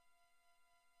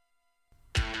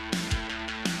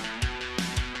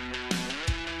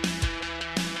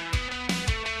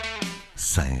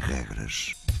sem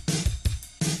regras.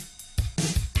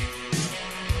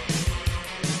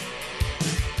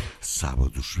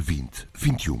 Sábados 20,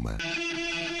 21.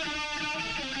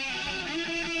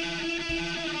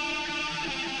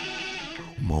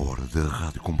 Uma hora de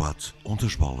rádio combate onde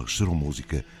as bolas serão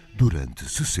música durante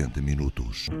 60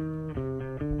 minutos.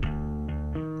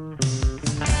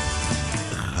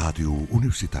 Rádio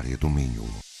Universitária do Minho.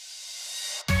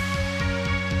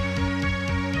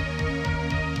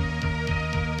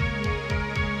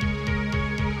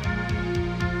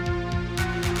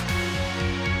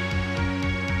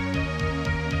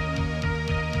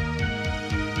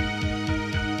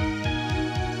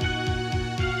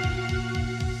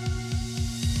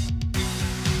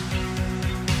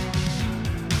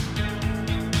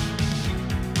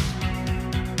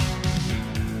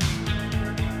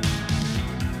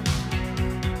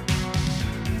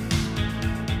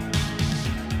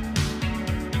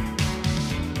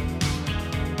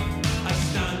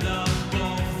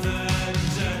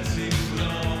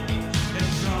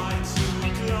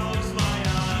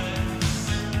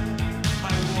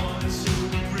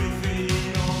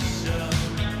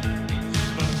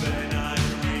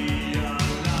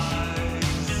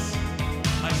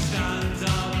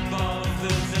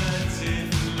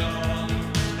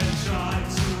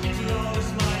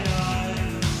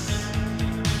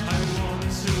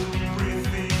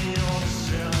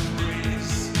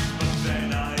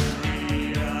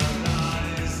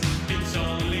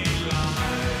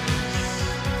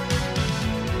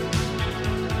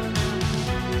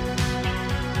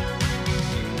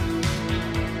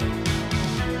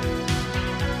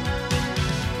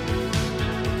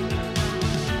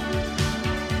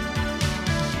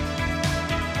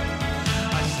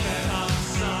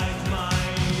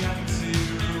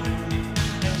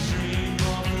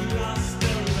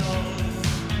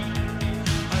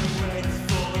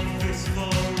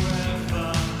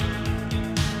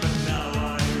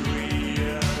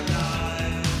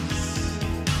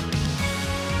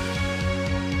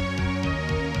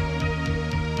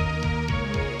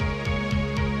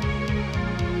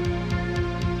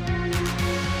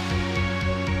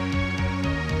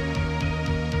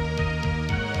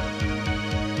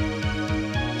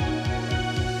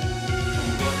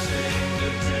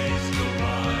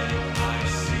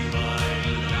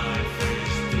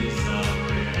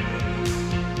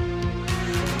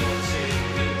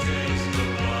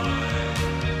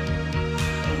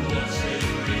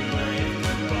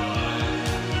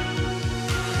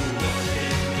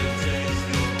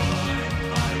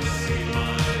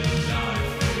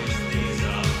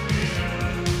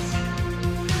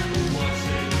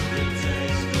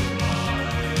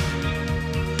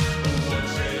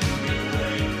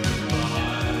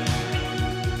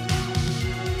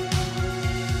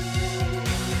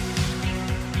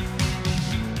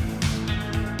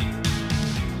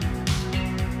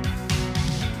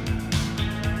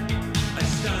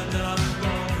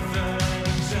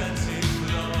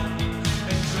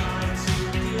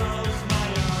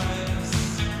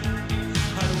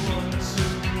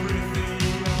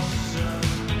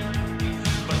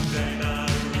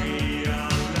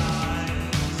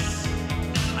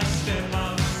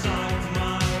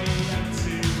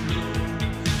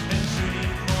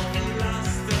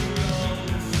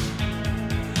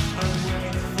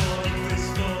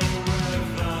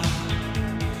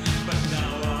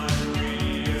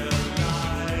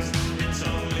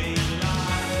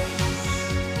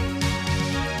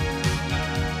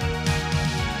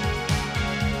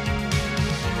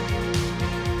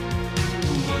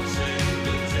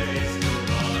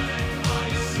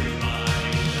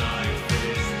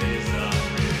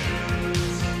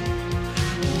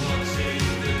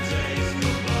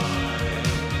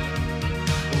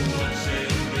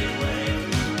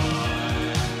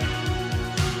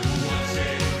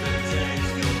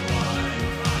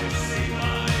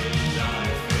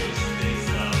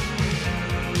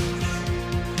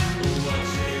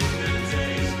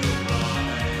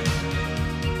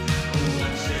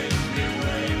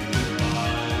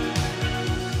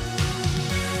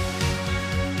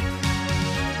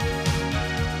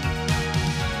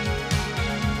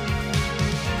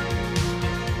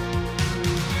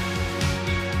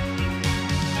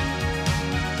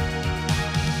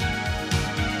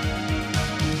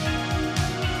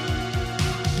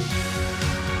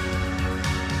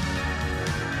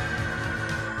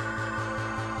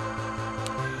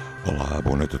 Olá,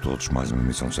 boa noite a todos. Mais uma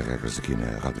emissão sem regras aqui na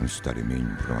Rádio Universitária Minho,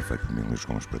 um programa feito por mim, Luís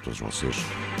Gomes, para todos vocês.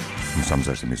 Começamos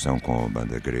esta emissão com a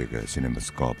banda grega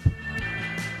CINEMASCOPE,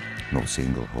 no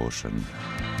single Ocean,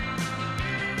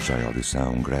 já a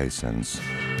audição GRAYSONS,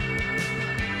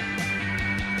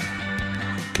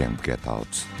 Can't Get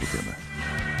Out do tema.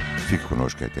 Fique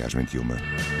connosco até às 21,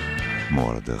 uma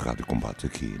hora de Rádio Combate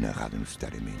aqui na Rádio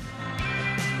Universitária Minho.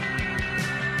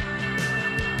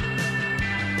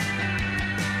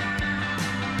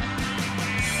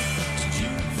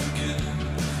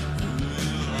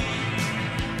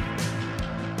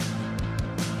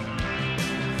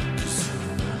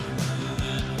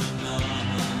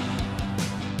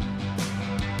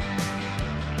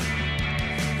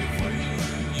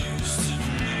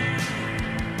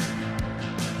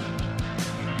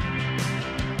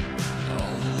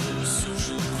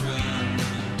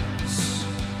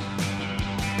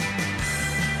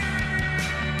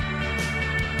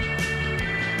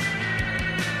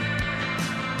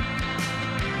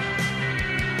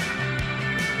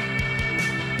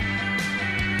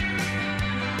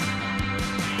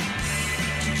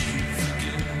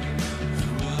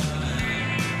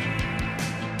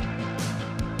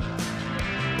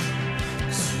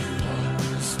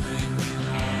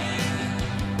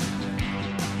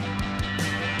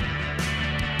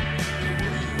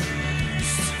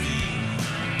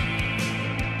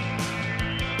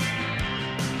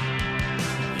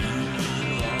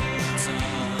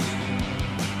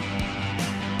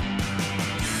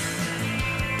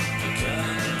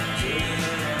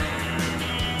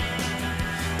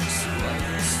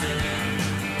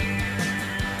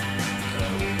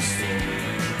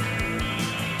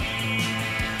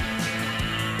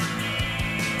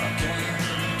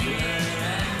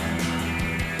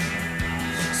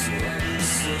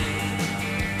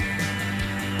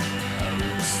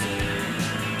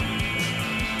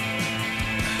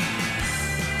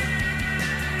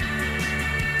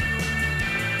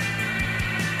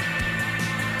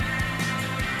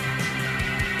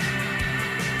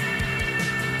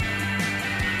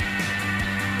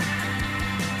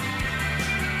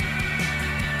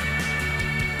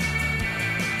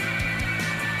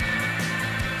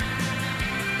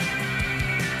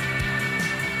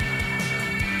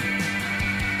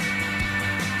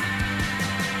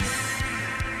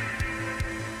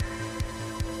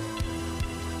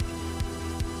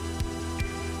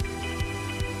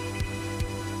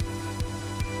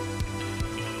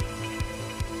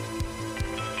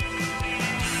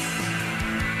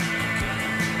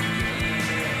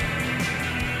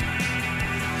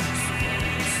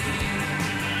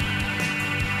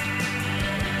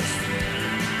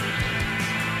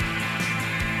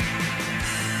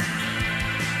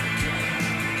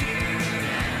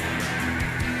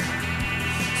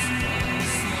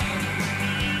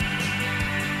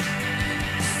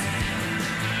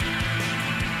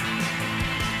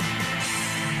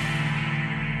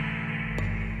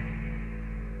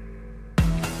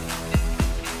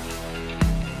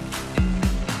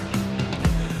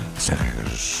 Sem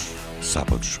regras,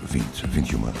 sábados 20,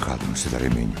 21, Rádio Universitária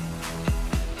Minho.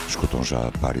 Escutam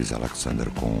já Paris Alexander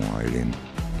com EIRENE.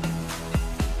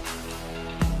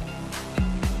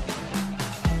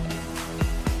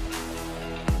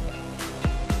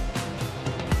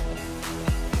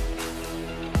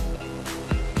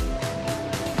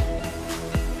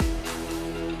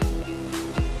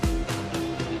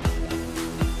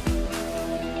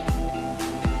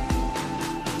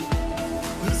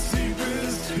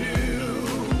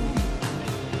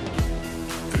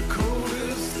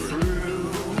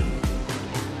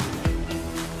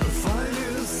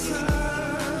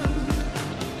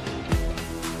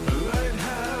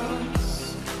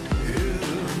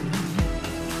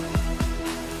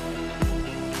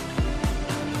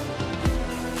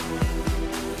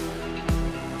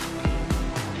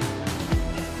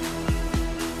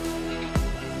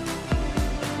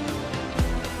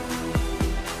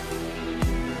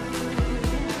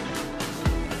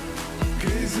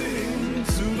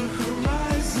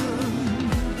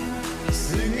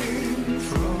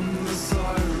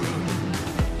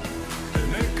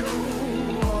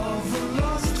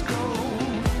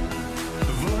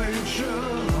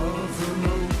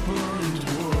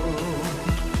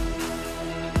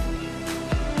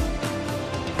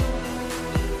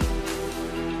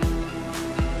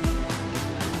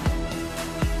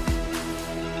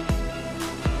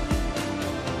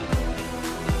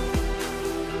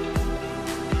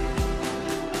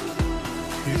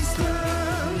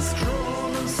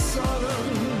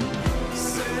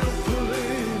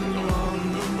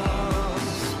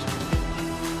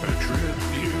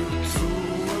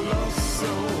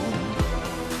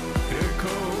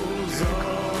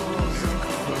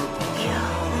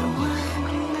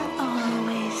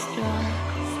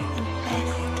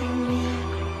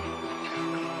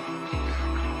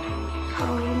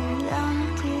 Hold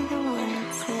on to the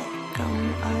words that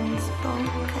come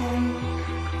unspoken.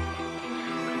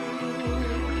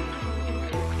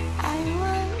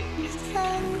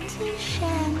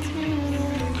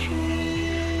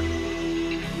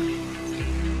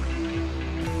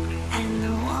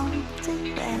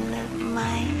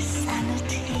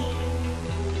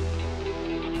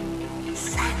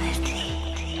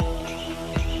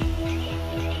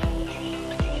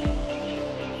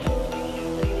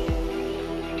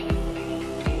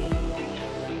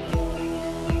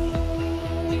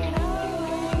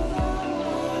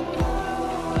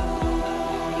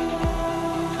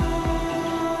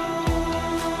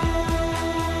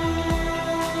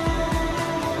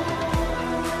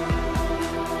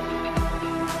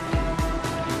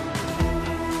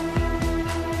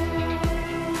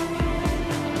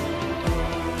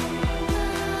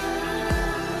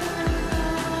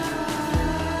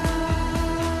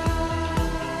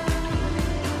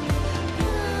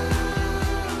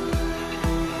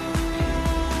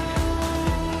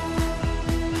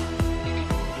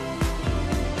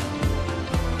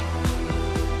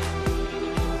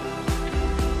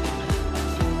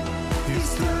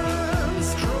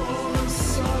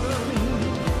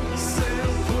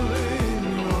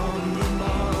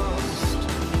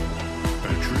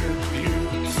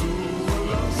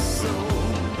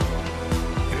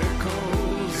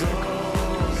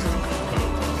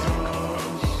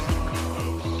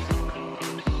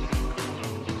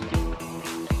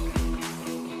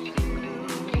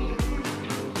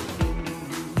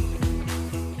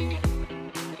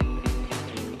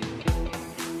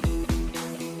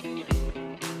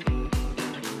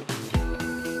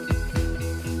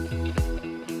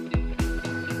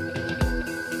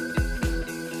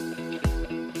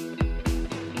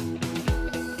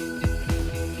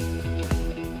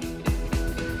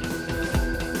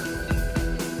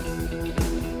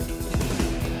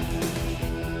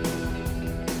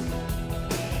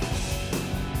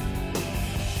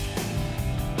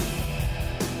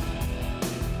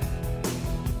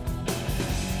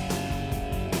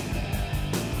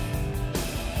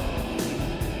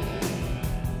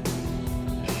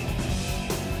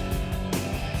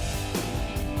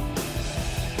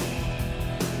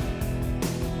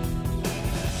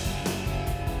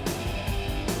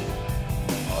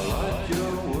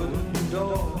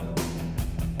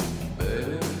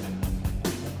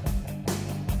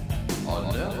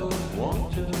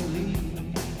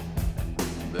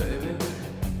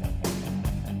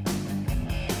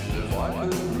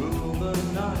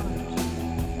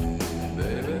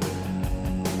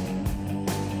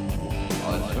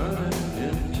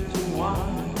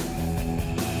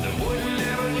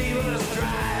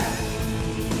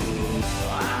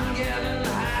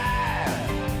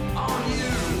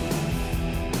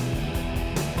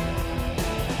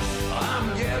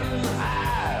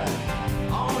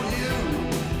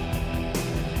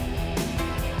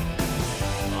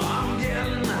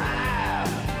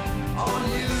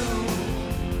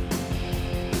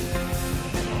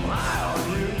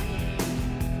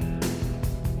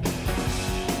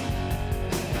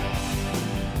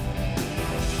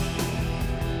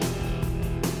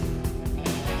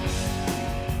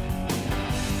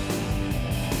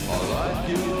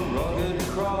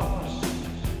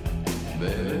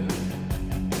 baby.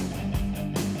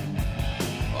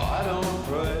 I don't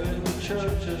pray in the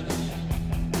churches,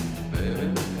 baby.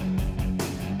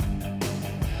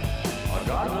 I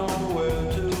got nowhere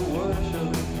to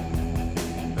worship,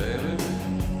 baby,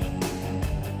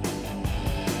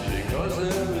 because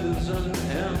there is an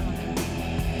end.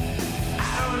 I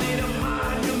don't need a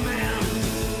monument.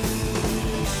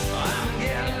 I'm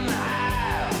getting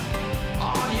high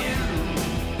on you.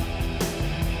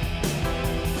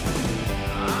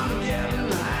 I'm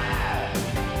getting high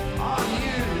on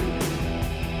you.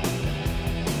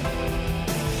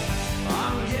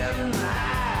 I'm getting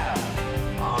high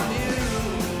on you.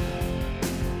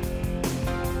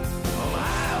 I'm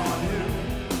high on you.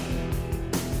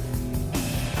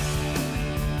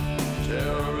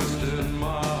 Terrorist in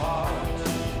my heart,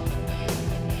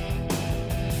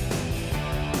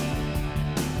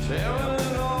 tearing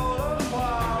it all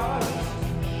apart.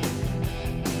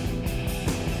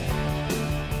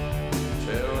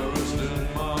 Terrorist in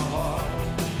my heart,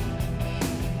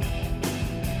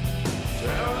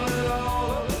 tearing it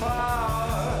all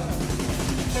apart.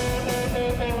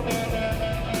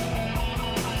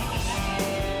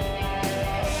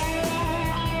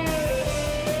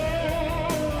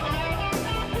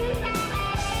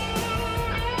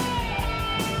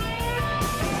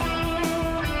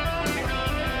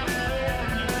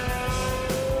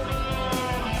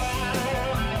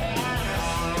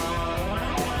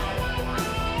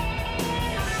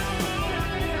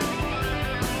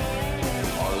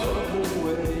 I love the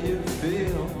way you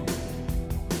feel,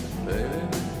 baby.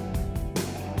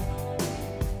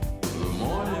 The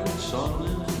morning sun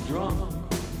is drunk,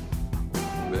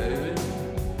 baby,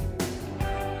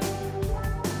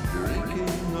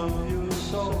 drinking of your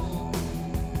soul,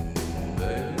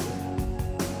 baby,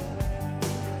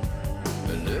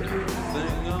 and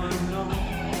everything I know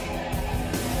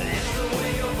is the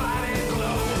way your body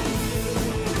glows.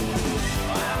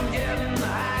 I'm getting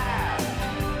high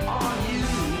on you.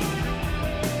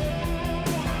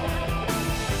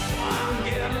 I'm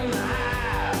getting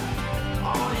high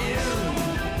on you.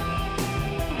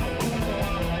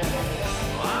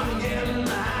 I'm getting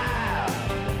high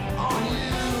on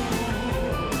you.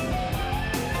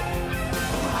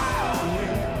 I'm high on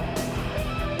you.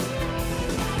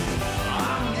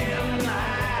 I'm getting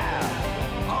high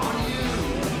on you.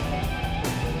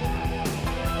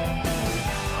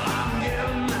 I'm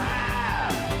getting high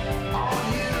on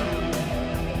you.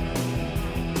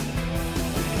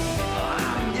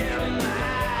 I'm getting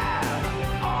high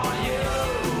on you.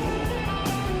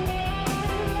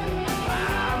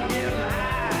 I'm getting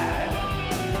high.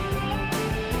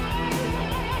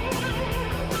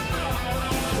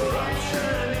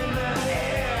 Corruption in the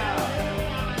air.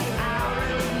 I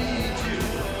really need you.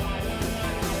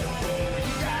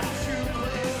 You got two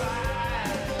clear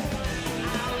eyes.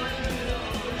 I'll leave it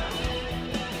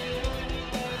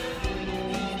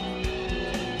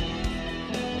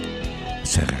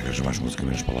Sem regras, mais música,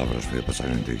 menos palavras, foi a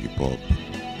passagem de hip hop,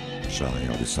 já em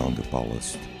audição de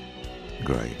PALEST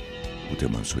GREY, o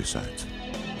tema Suicide.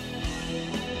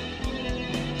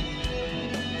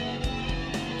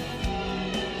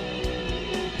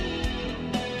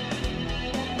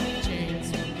 Chain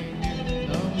smoking in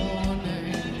the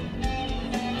morning.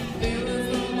 I feel as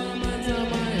though my mind's on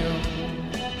my own.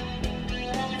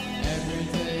 Every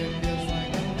day it feels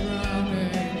like I'm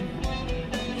drowning,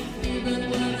 even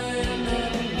when I am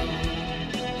not alone.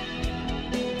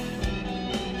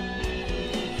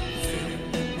 Sitting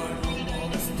in my room, all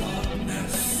this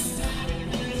darkness.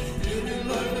 Living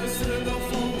life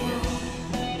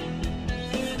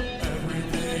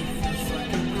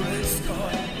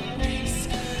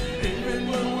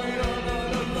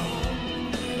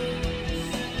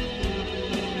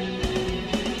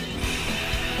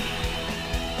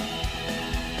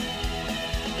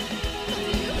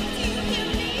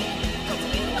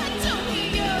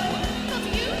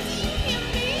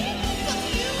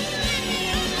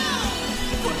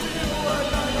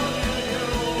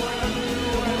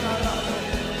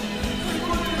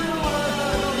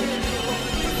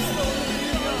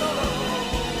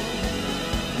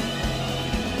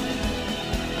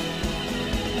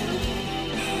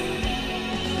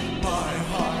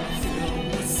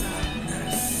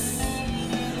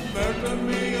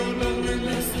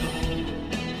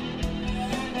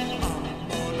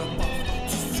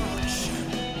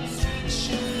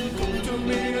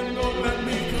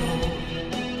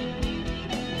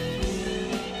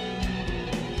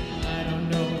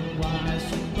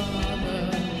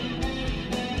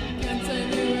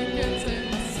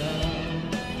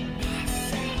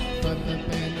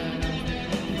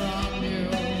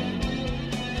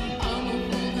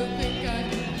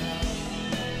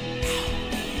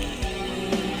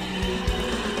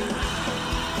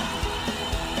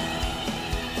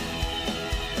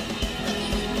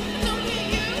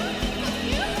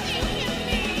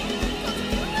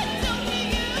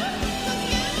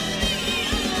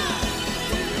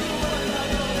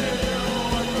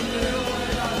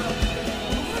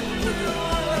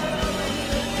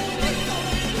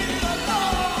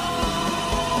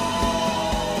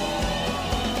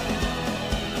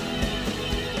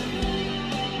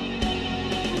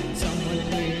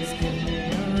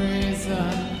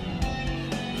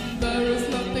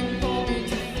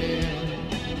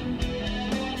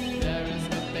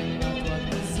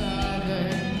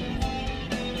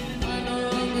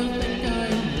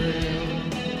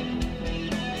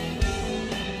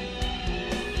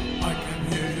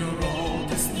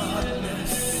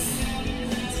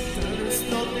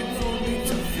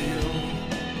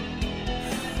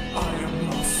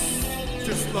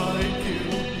just like you.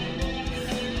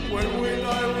 When we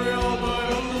die, we're all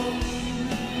but alone.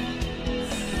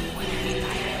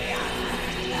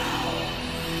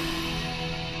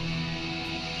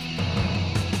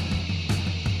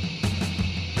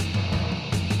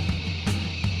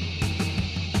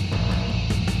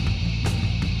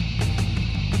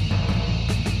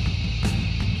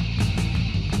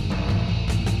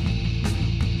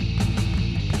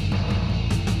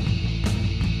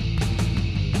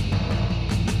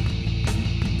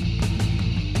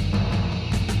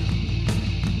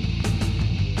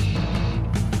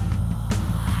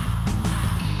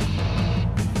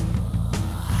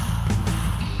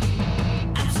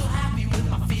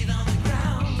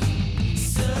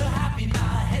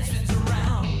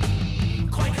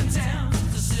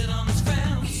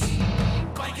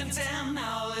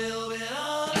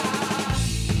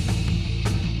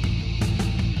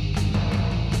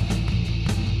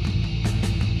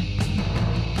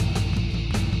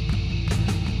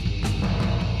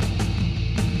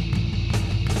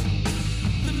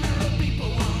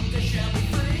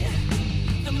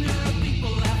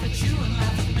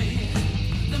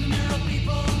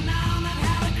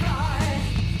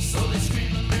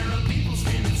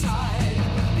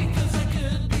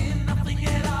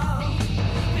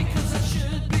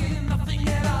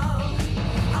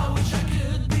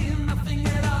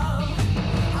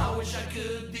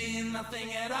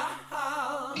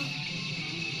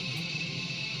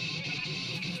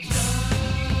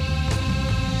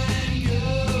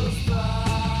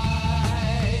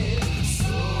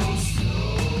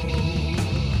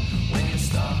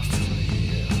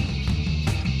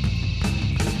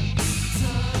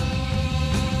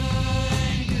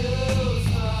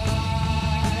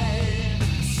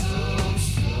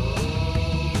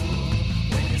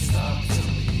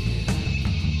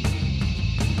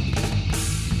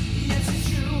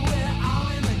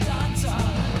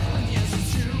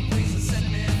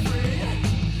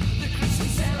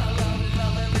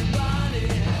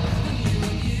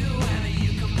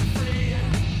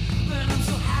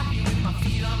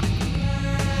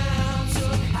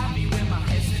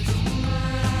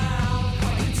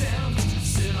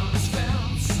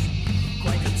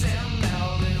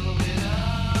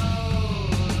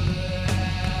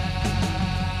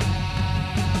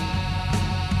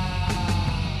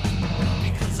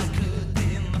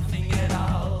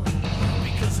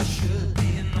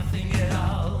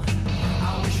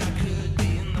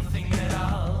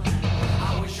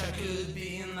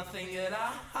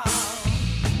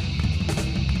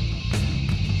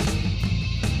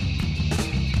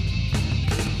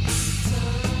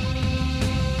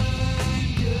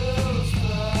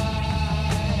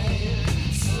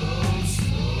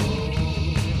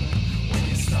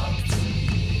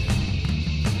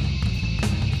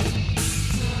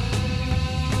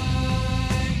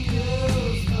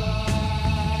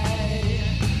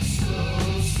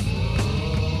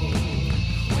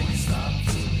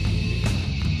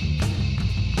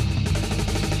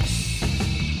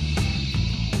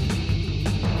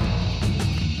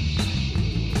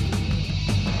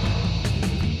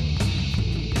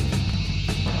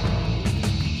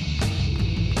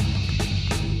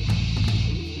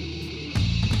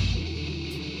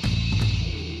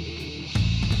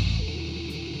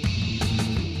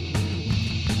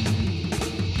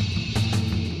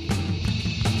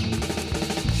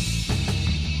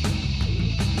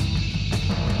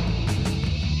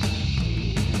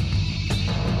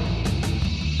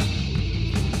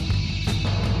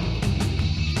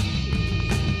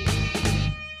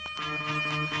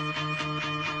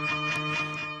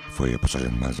 Foi a passagem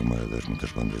de mais uma das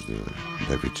muitas bandas de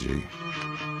David G.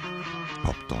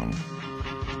 POPTONE.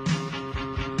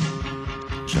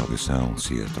 Já a audição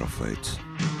Theatre of Fate.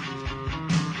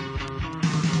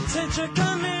 Since you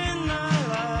come in my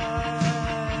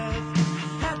life,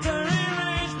 have to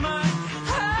rearrange my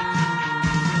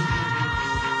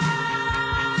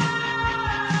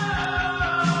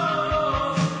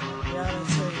yeah,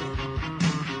 that's it.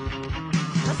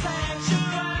 A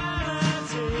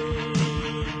sexuality,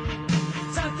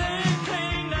 something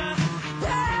clean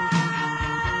to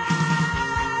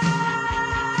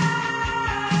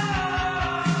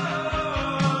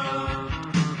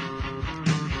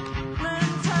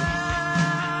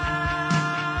mentality.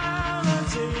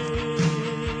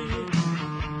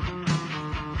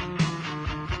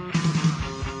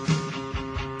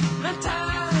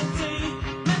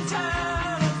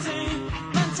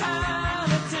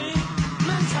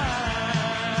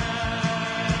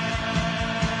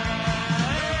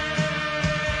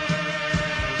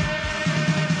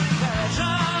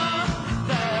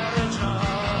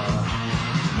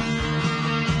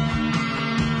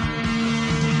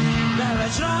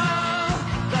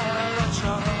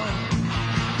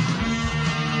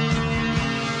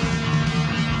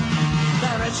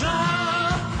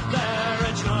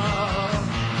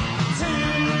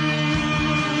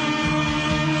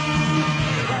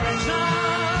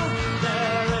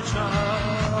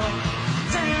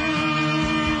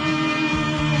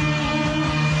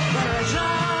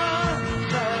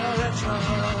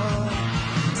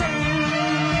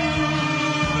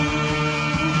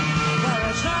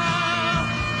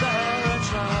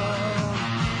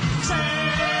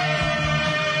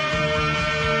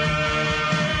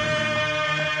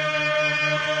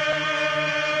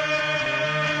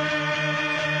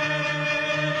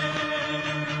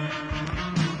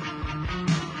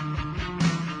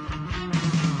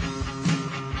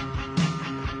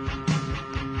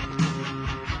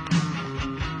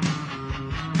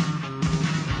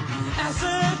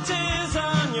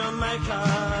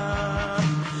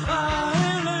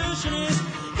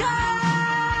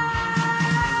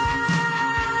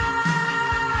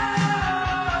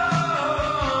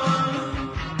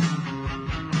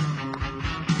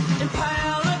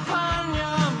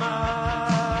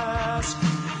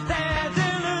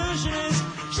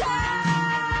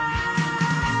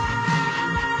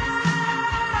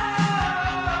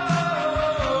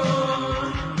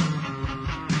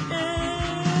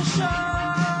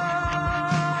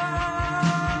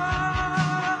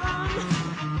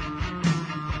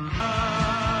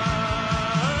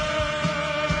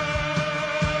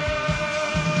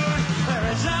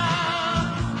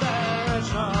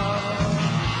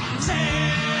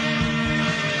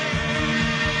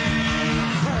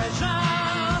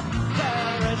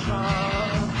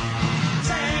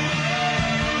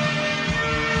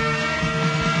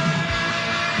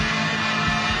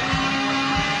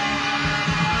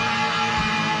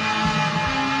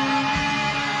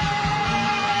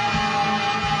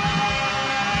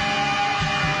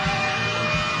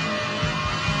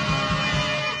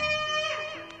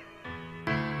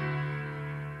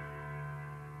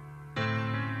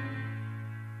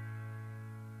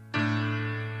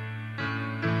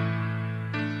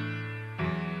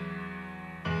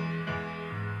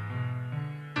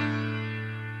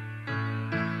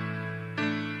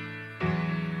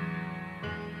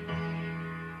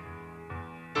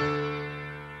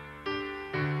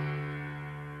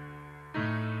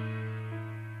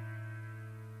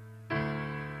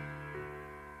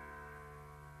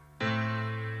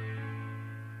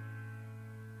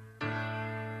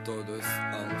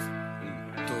 Todesangst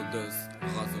und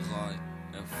Todesraserei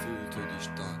erfüllte die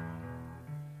Stadt.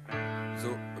 So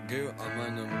gehe an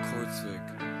meinem Kreuzweg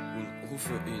und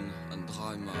rufe ihn an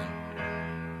 3 Mal.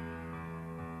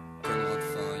 Konrad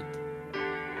Veidt,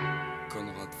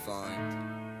 Konrad Veidt,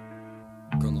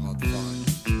 Konrad Veidt.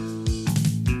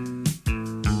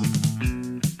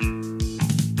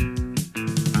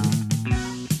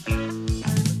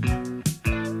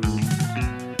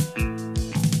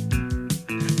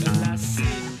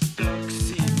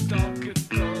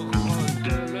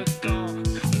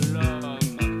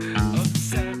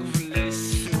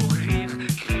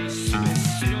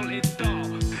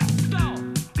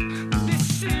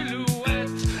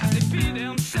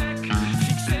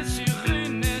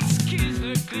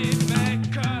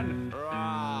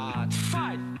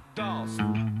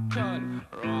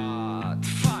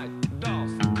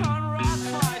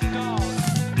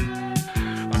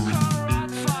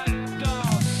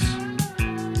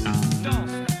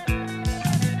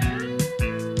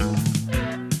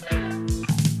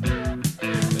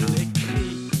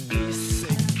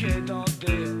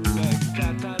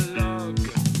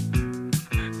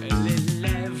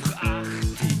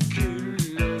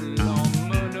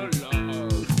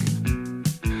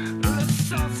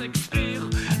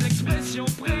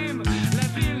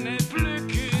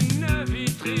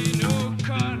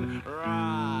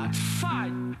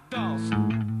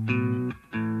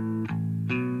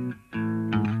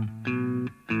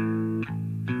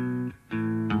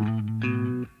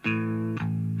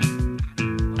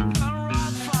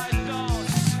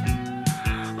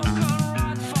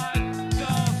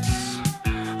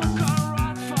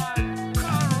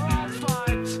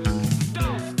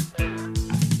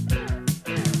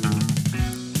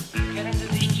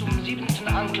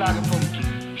 Anklagepunkt.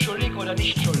 Schuldig oder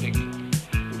nicht schuldig?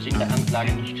 Im Sinne der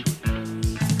Anklage nicht schuldig.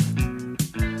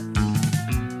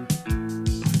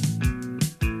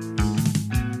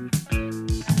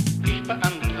 Ich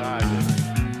beantrage.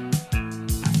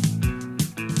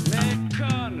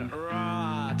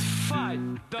 Conrad, fight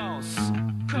those.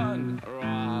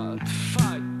 Conrad,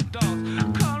 fight those.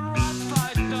 Conrad,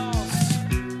 fight those.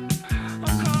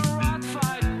 Conrad,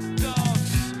 fight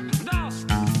those. Those.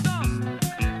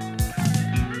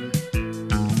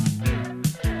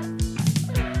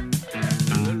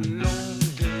 Le long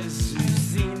des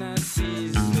usines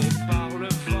assisées par le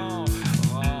vent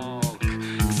rock,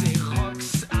 Xerox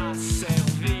a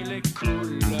servi les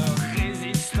couleurs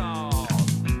résistantes.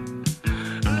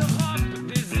 L'Europe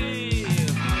désire,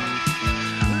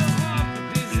 l'Europe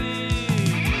désire,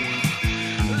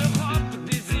 l'Europe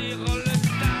désire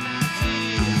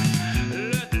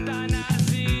l'euthanasie,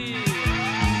 l'euthanasie,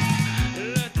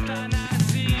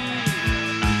 l'euthanasie.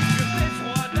 Je fais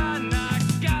froid à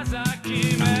Nagasaki,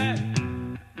 mais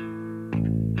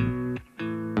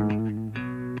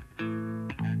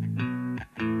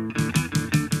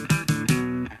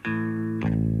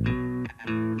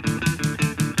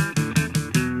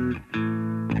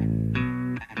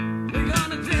we're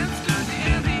gonna dance to the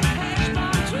end, the hedge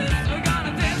bomb twist. We're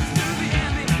gonna dance to the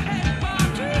end, the hedge bomb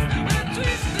twist. And a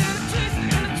twist and a twist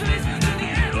and a twist to the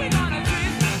end. We're gonna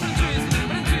twist and a twist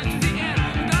and a twist to the end.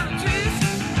 We're gonna twist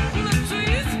and a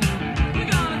twist. We're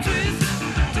gonna twist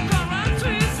to Conrad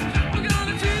twist. We're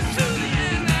gonna twist to the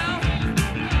end now.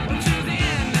 To the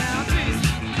end now, twist.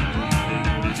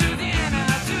 To the end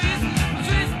now, twist.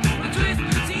 Twist, a twist,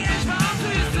 the edge bomb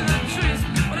twist and a twist.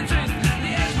 What a twist,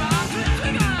 the edge bomb twist.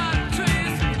 We're gonna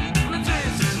twist, what a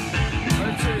twist, what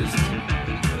a twist,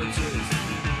 what a twist.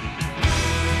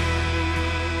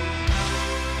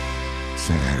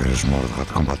 Sem regras, uma hora de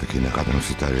rato combate aqui na Rádio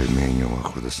Universitária de Minho. A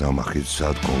recordação Marquis de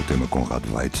Sade com o tema Conrad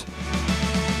Veidt.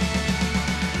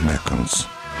 MEKONS,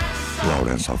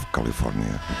 Lawrence of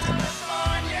California, o tema.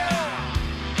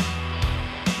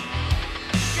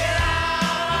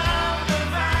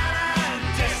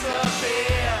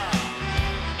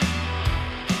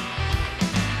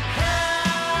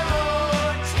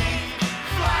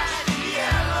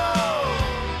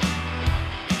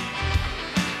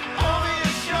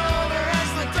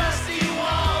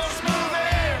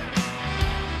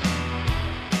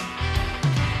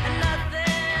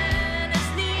 Nothing is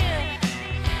near.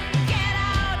 Get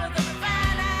out of the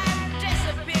finite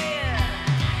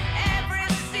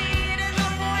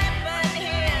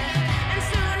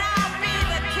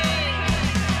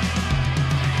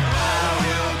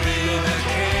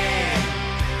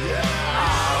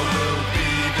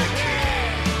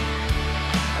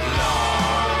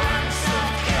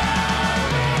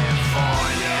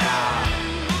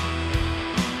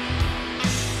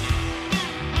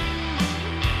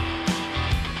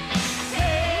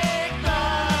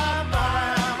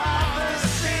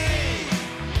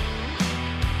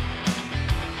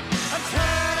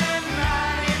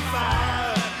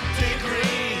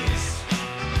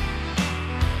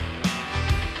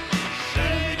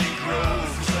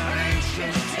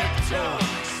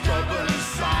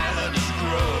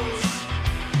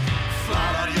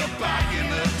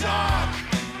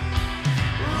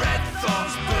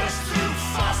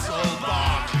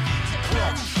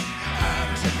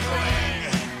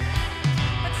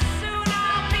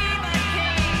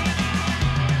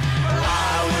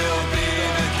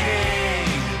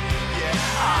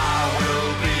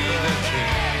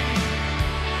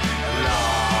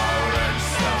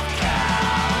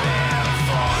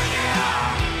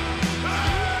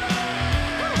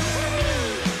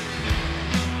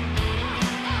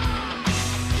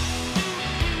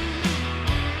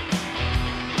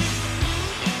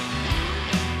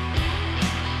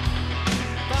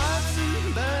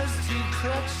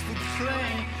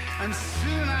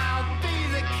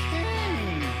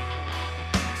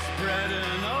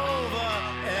spreading over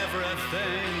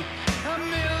everything, a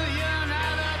million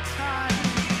at a time.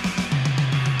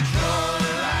 Draw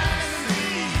like me,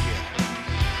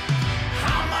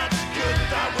 how much good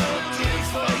that will do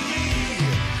for ye,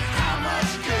 how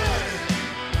much good.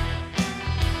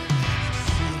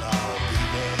 Soon I'll be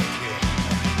the king,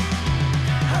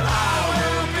 and I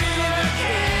will be the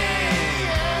king,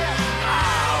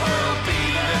 I will be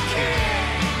the king.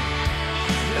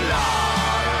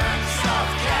 Lawrence of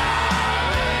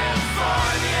California.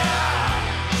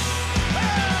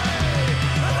 Hey,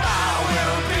 I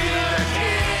will be the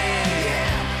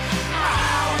king,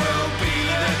 I will be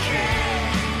the king.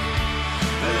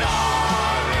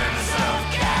 Lawrence of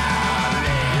California.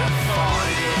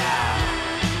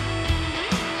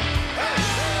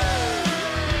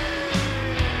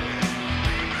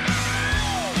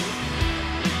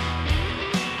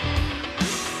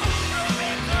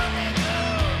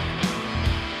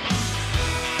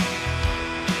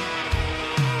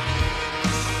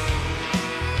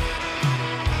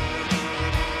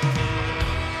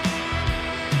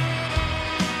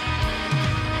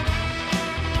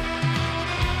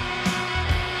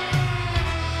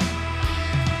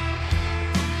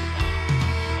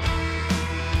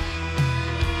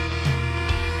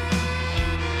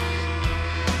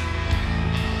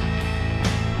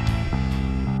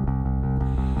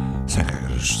 Sem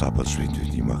regras, sábados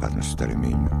 20h21, Rádio Universitária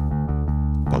Minho.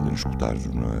 Podem escutar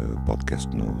no podcast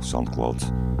no SoundCloud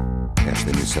esta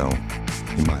emissão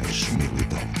e mais 1000 e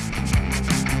tal.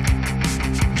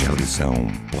 Já a edição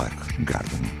Black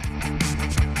Garden.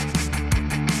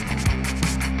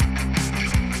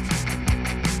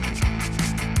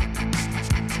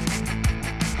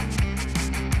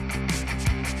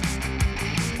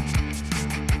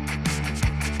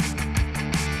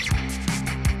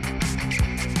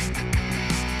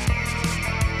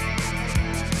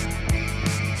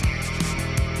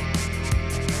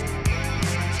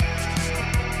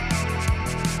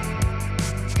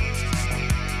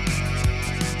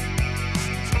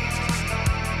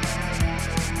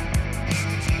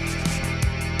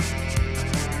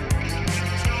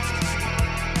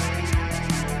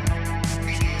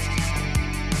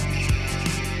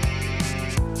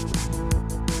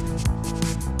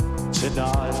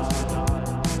 Tonight,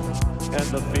 and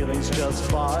the feeling's just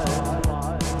fine,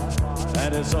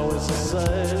 and it's always the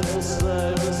same, the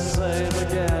same, the same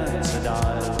again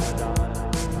tonight,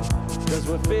 'cause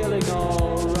we're feeling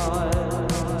alright,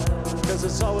 'cause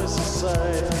it's always the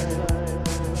same,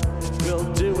 we'll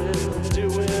do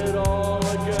it all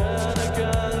again,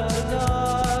 again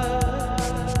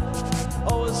tonight,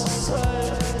 always the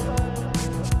same,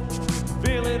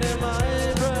 feeling in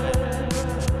my brain,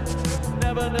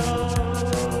 never know.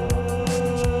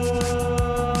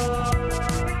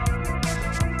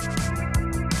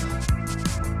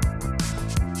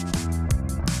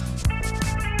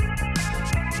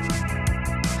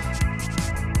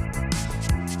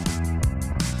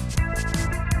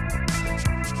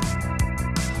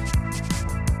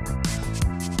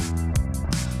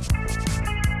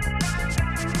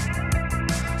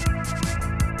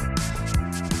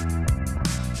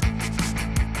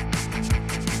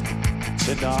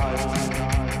 Tonight,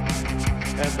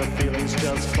 and the feeling's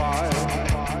just fine,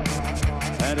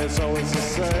 and it's always the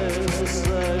same, the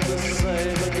same, the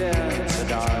same again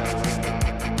tonight,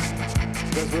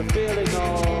 'cause we're feeling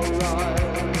alright,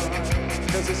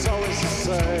 'cause it's always the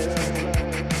same,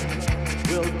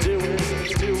 we'll do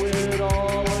it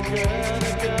all again,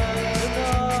 again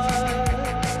tonight,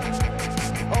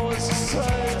 always the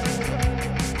same,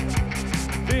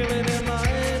 feeling in my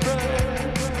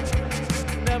brain,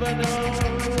 never know.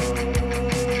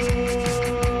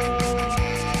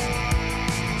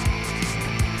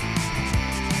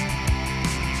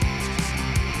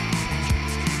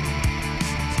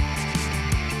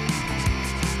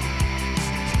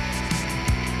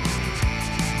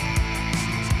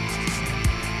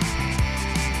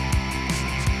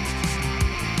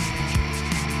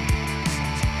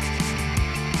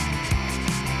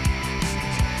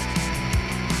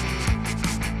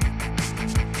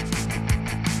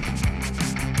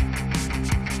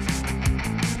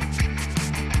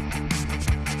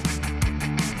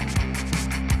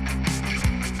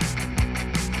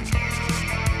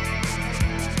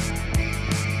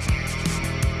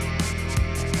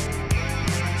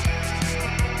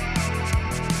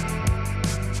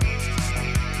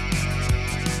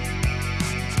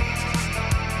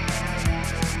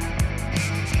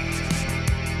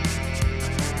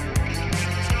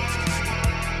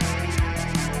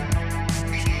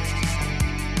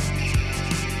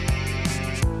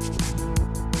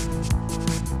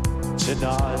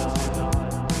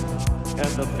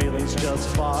 feeling's just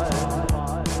fine.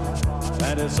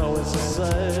 And it's always the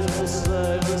same, the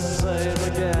same, the same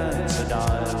again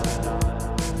tonight.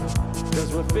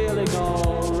 Cause we're feeling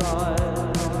alright.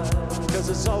 Cause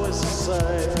it's always the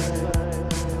same.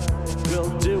 We'll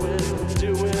do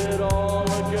it all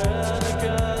again,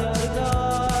 again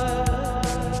tonight.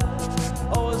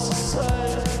 Always the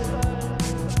same.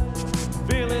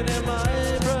 Feeling in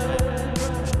my brain.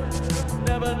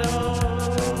 Never know.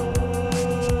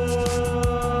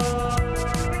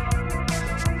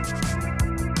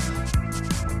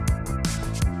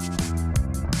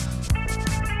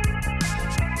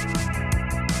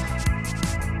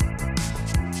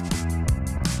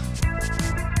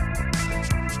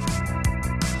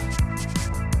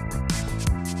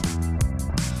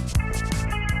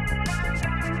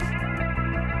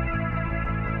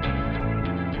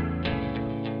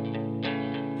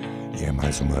 E é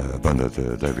mais uma banda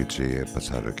de David G a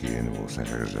passar aqui no Sem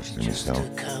Regras desta emissão.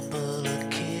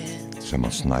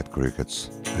 Chamam-se Night Crickets,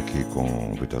 aqui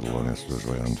com o Vitor Lourenço do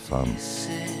Joelho de Fame.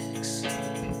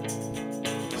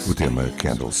 O tema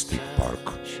Candlestick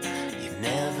Park.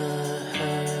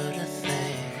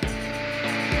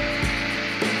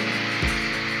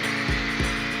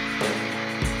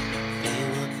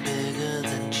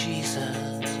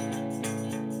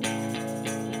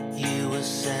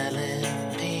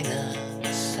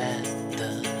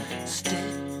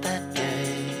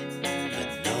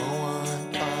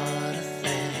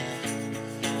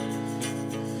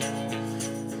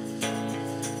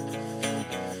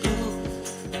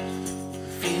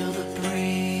 Feel the breeze.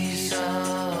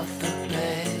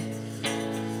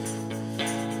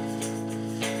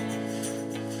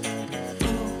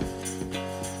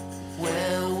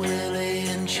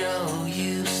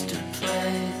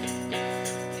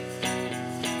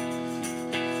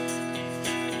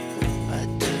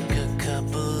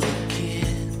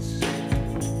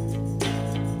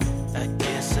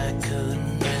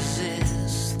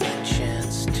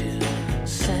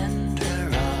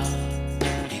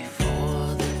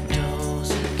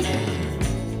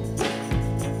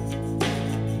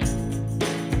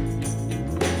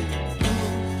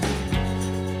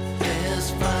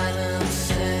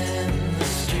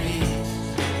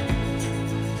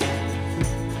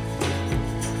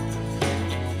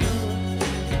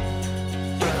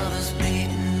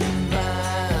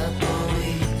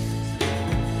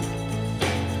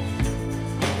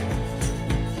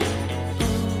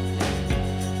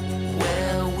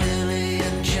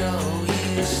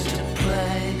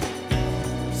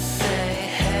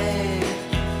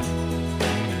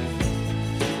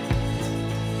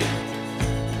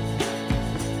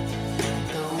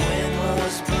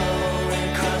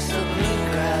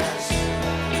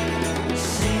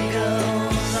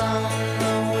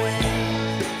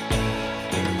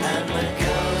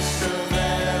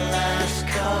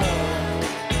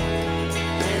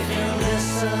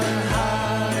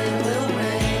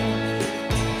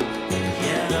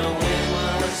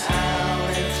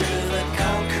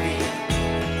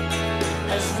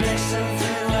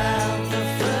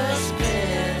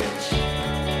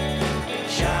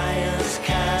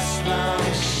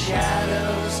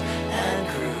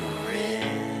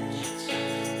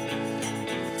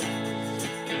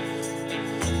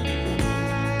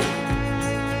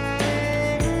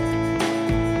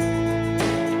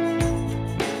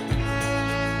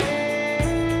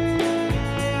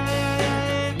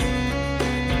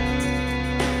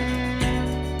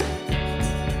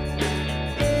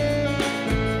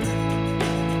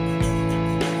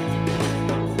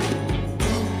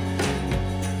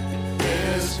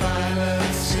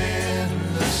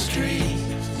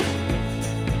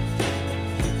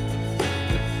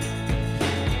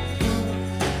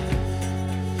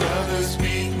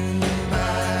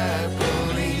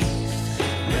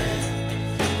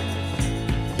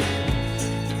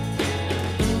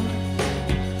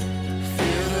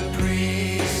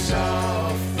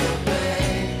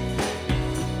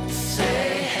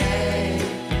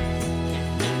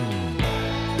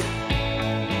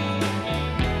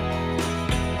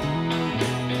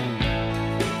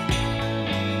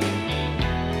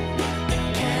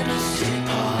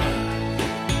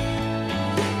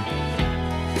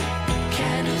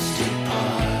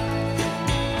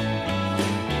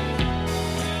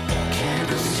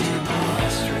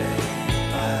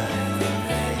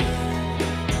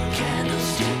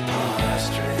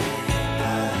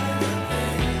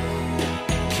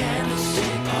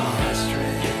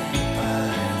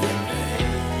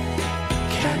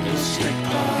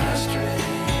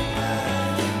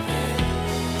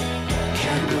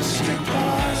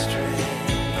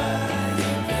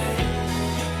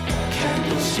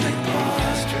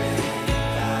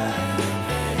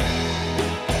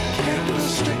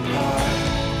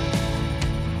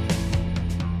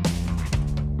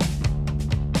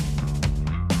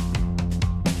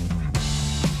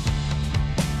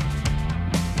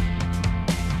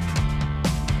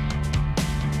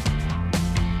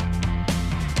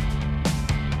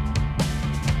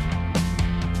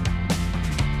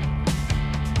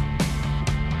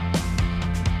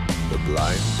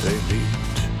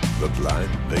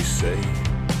 say,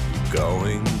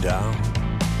 going down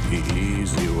the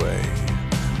easy way.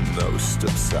 No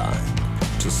stop sign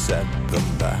to set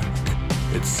them back.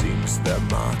 It seems they're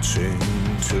marching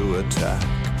to attack.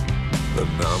 The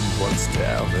numb ones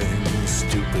telling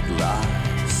stupid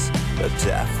lies. The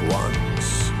deaf ones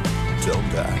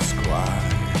don't ask why.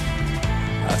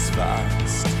 As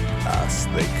fast as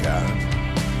they can,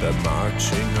 they're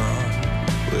marching on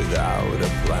without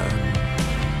a plan.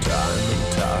 Time and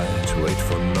tide wait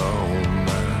for no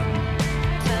man.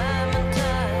 Time and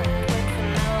tide wait for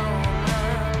no man.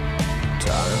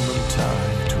 Time and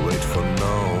tide wait for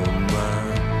no man.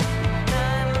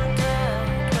 Time and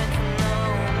tide wait for no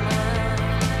man.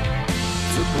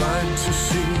 Too blind to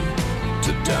see,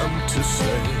 too dumb to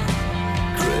say.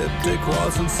 Cryptic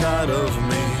was inside of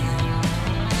me.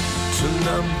 Too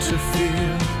numb to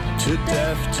feel, too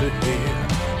deaf to hear.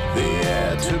 The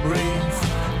air to breathe,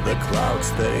 the clouds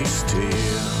they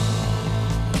steal.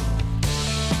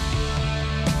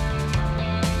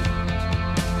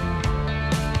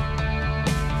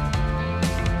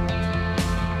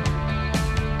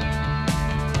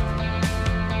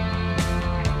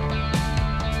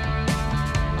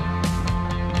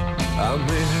 I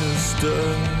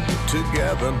misunderstood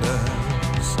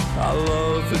togetherness. Our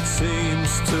love, it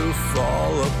seems to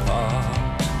fall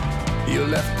apart. You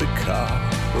left the car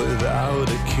without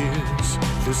a kiss.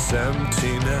 This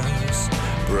emptiness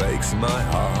breaks my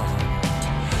heart.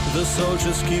 The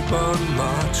soldiers keep on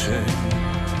marching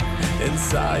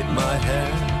inside my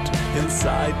head,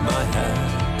 inside my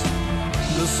head.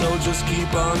 The soldiers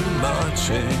keep on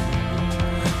marching.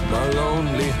 My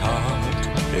lonely heart,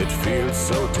 it feels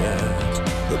so dead.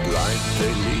 The blind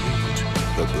they lead,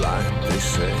 the blind they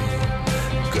say,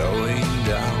 going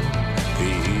down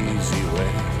the easy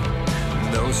way.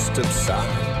 No step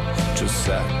sign to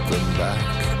set them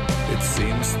back. It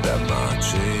seems they're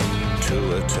marching to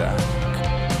attack.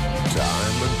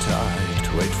 Time and tide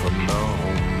wait for no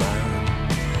man.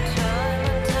 Time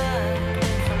and tide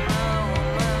wait for no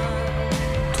man.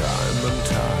 Time and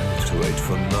tide wait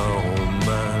for no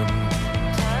man.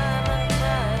 Time and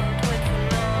tide wait for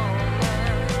no man.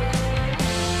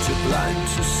 Too blind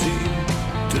to see,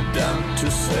 too dumb to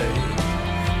say.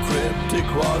 Cryptic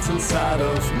was inside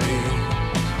of me.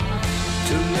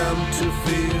 Too numb to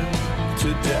feel,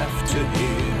 too deaf to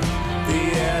hear. The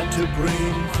air to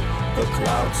breathe, the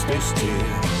clouds they steer.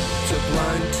 Too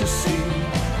blind to see,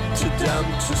 too dumb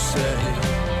to say.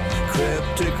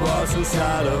 Cryptic was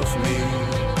inside of me.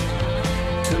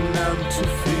 Too numb to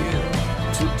feel,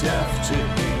 too deaf to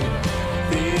hear.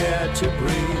 The air to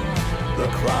breathe, the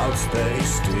clouds they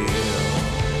steer.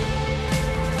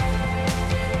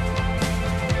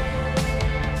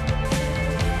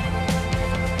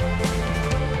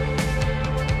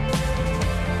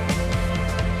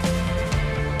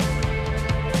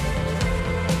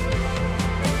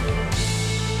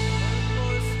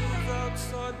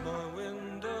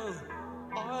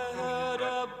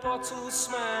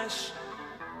 Smash.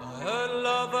 I heard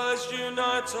lovers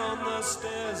unite on the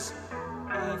stairs.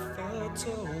 I felt a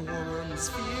woman's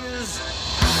fears.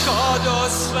 Car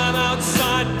doors slam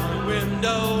outside my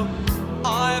window.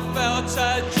 I felt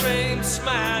a dream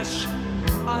smash.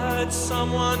 I heard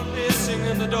someone pissing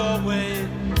in the doorway.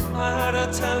 I had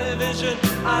a television,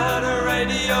 I had a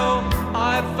radio.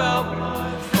 I felt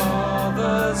my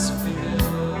father's fears.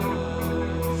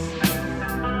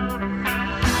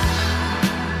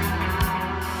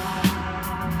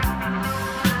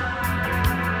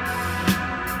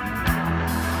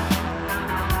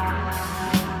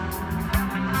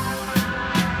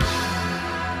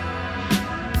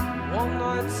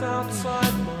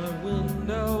 Outside my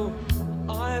window,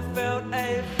 I felt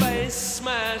a face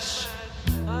smash.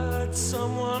 I heard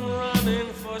someone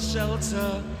running for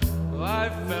shelter. I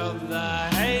felt the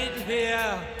hate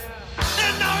here.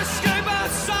 There's no escape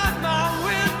outside my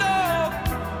window.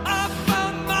 I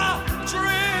felt my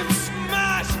dream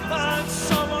smash. I heard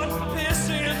someone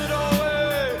pissing in the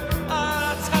doorway. I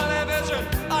had a television,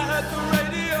 I heard the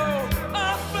radio. I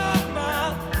felt my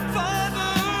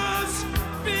father's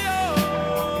fear.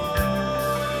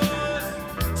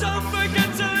 Don't forget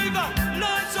to leave the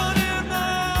lights on in the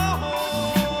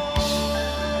hall.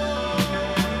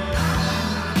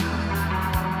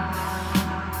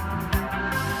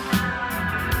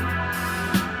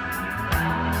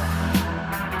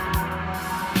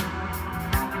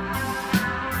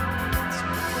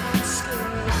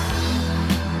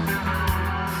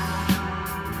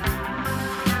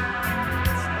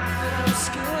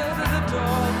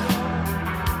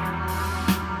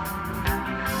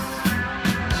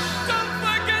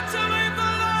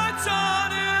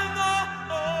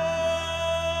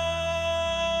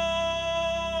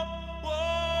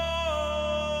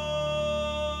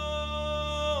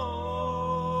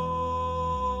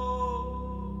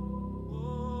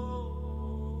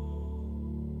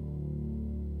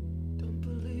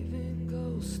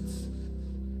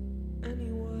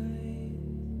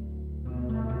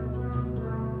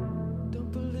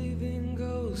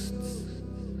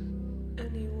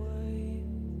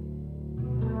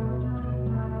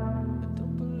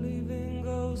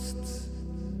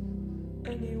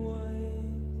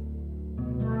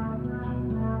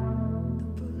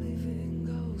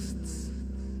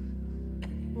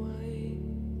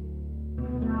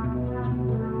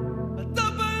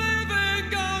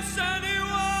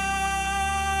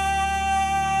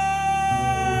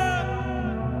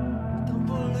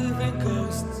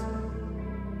 ghosts.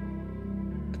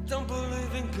 I don't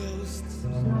believe in ghosts.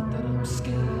 Not that I'm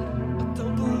scared. I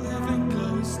don't believe in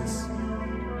ghosts.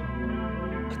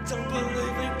 I don't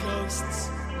believe in ghosts.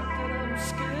 Not that I'm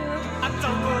scared. I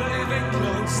don't believe in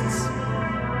ghosts.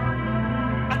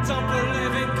 I don't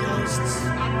believe in ghosts.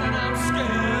 Not that I'm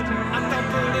scared. I don't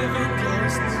believe in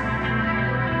ghosts.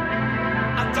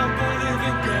 I don't believe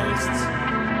in ghosts.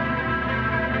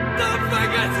 Don't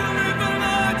forget to leave the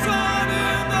lights on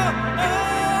in the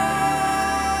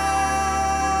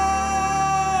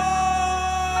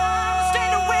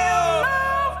Stand away,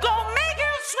 love, gonna make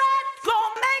you sweat,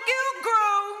 gonna make you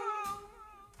grow.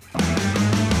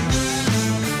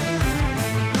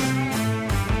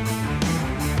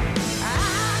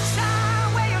 Shine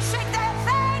where you shake that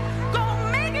thing,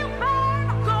 gonna make you burn,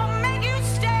 gonna make you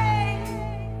stay.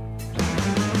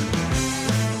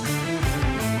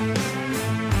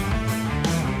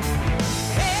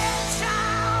 Head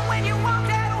shine when you walk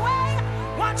that way,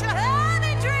 watch your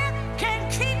honey drip can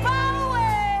keep away.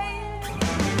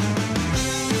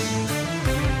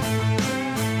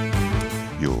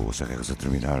 E o Regras a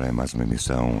terminar é mais uma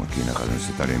emissão aqui na Rádio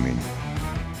Universitária Minho.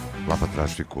 Lá para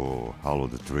trás ficou Hollow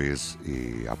the Trees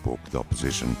e há pouco The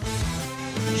Opposition.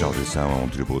 Já a audição é um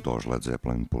tributo aos Led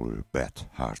Zeppelin por BETH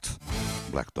HART,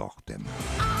 Black Dog tema.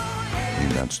 E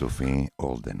ainda antes do fim,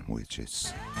 Olden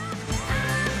Witches.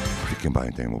 Fiquem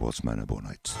bem, tenham uma boa semana, boa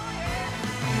noite.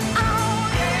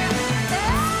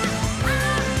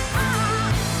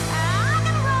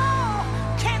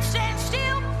 Can't stand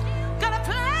still, got a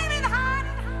flaming heart,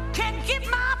 can't get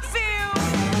my fill.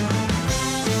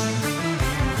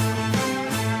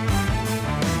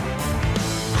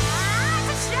 Eyes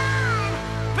that shine,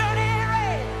 burning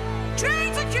red,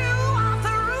 dreams of you all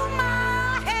through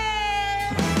my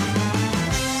head.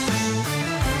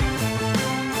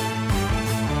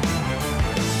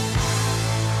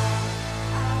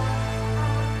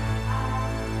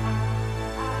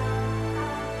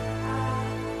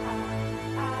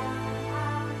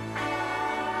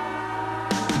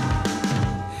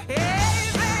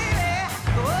 Hey baby,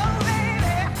 oh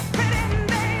baby, pretty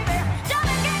baby,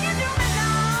 darling, can you do me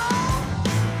now?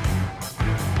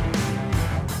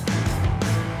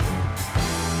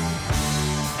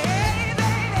 Hey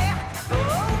baby,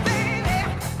 oh baby,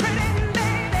 pretty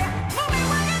baby, move me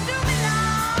when you do me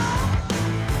now.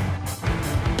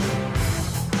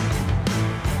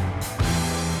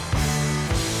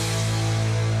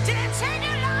 Didn't take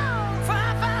you long for I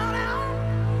found out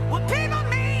what people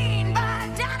mean by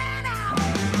down and out.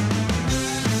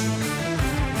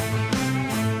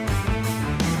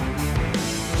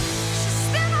 She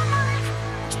spent my money,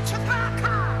 she took my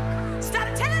car,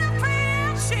 started telling her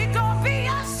friends she gon' be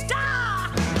a star.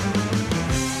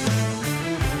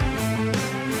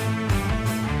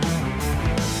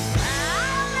 I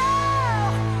don't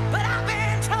know, but I've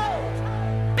been told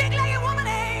big-legged woman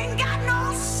ain't got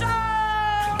no soul.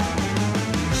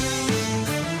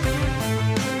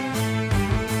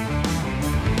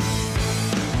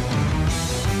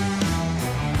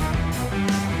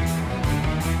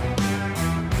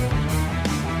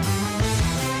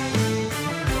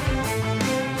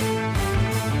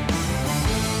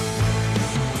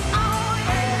 Oh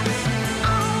yeah,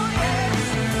 oh yeah,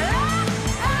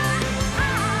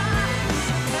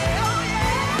 oh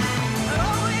yeah,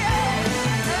 oh yeah,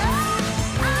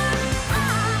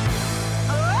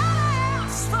 all I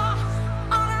ask for,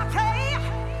 all I pray,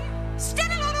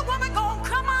 steady little woman gon'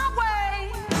 come my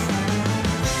way.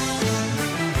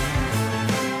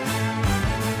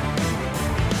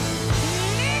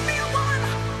 Need me a woman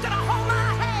that'll hold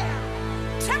my hand,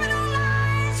 tell me no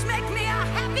lies, make me a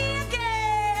happy again.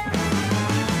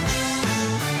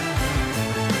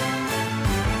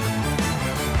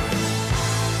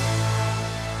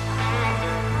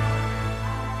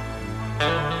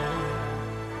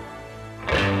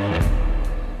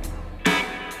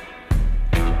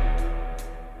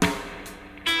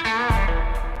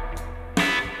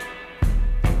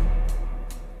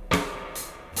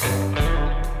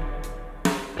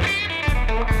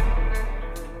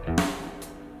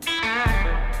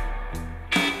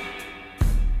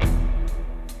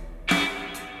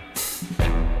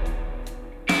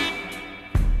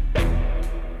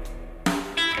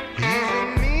 He's a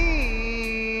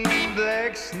mean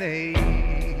black snake,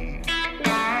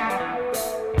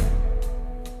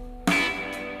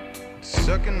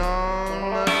 sucking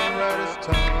on my rightest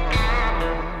tongue.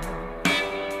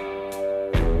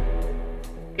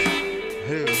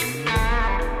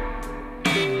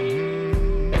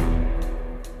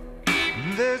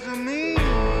 There's a mean,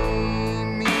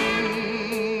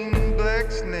 mean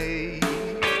black snake.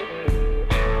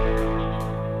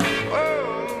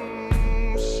 Oh,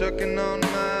 sucking on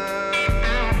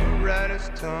my rider's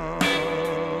tongue.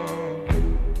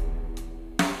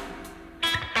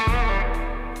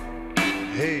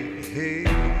 Hey, hey.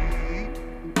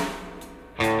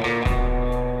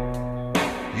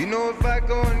 You know if I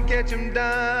go and catch him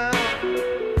down,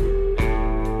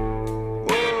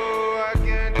 oh, I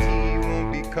guarantee he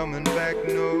won't be coming back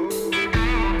no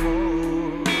more.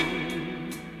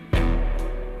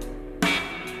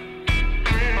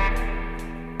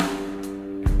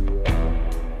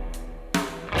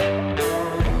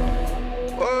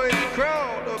 Oh, he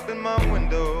crawled up in my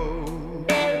window.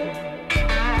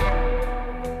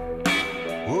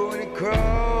 Oh, and he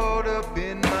crawled up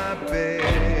in my bed.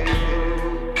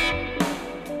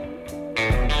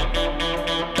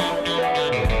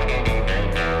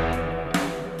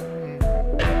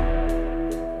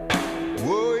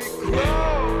 Oh, he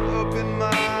crawled up in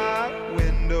my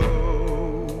window.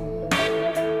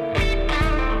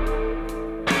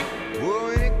 Oh,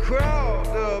 and he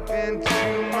crawled up into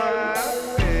my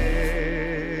bed.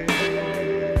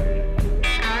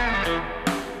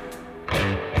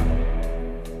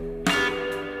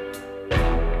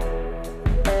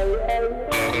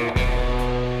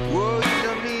 Whoa, he's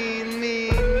a mean,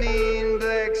 mean, mean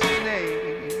black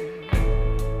snake.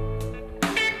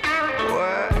 Oh, I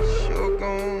sure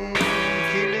gon'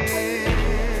 kill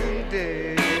him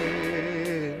dead.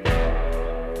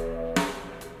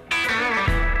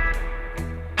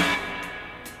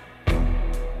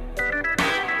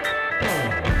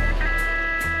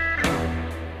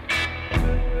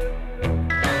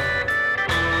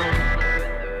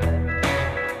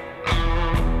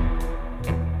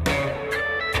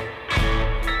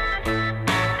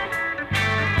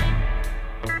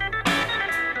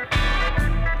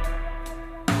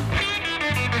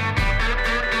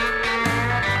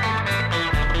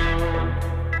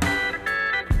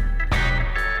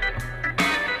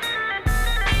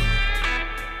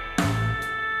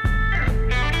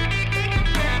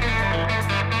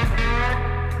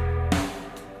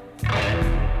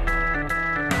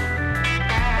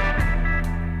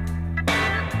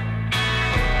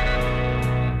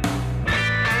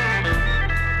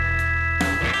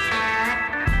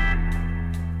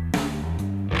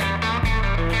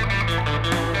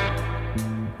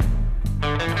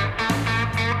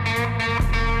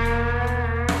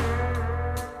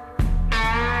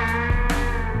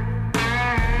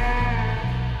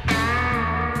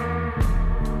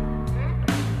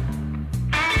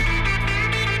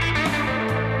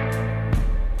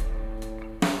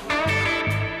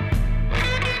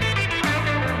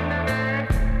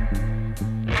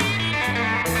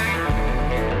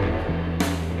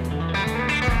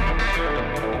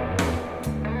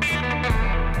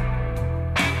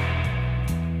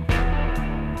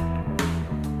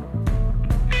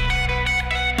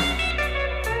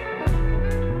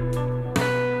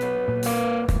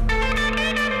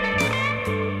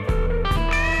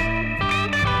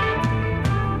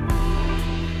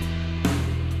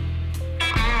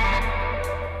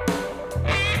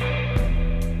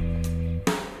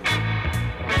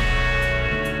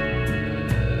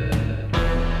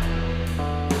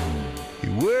 You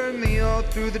worry me all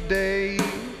through the day.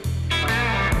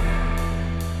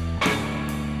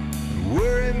 You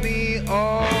worry me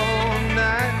all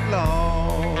night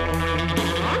long.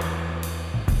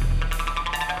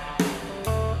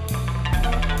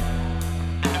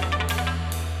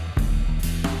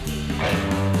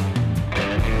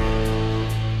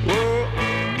 Oh,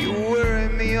 you worry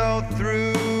me all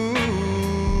through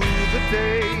the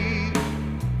day.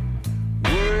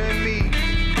 Worry me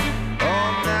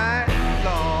all night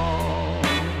long.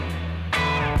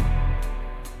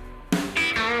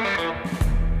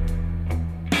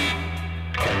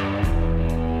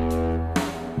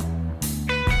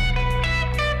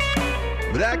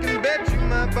 But I can bet you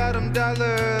my bottom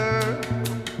dollar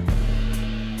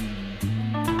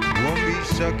won't be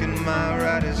sucking my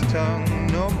rider's tongue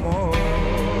no more.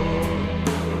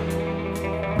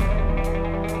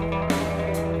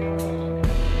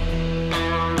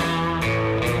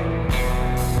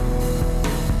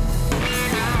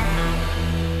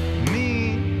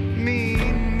 Mean,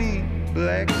 mean, mean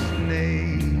black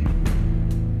snake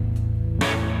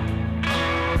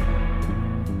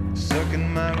sucking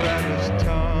my rider's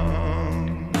tongue.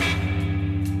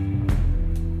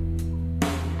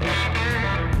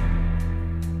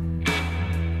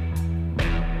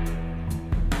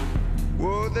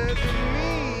 Whoa, there's a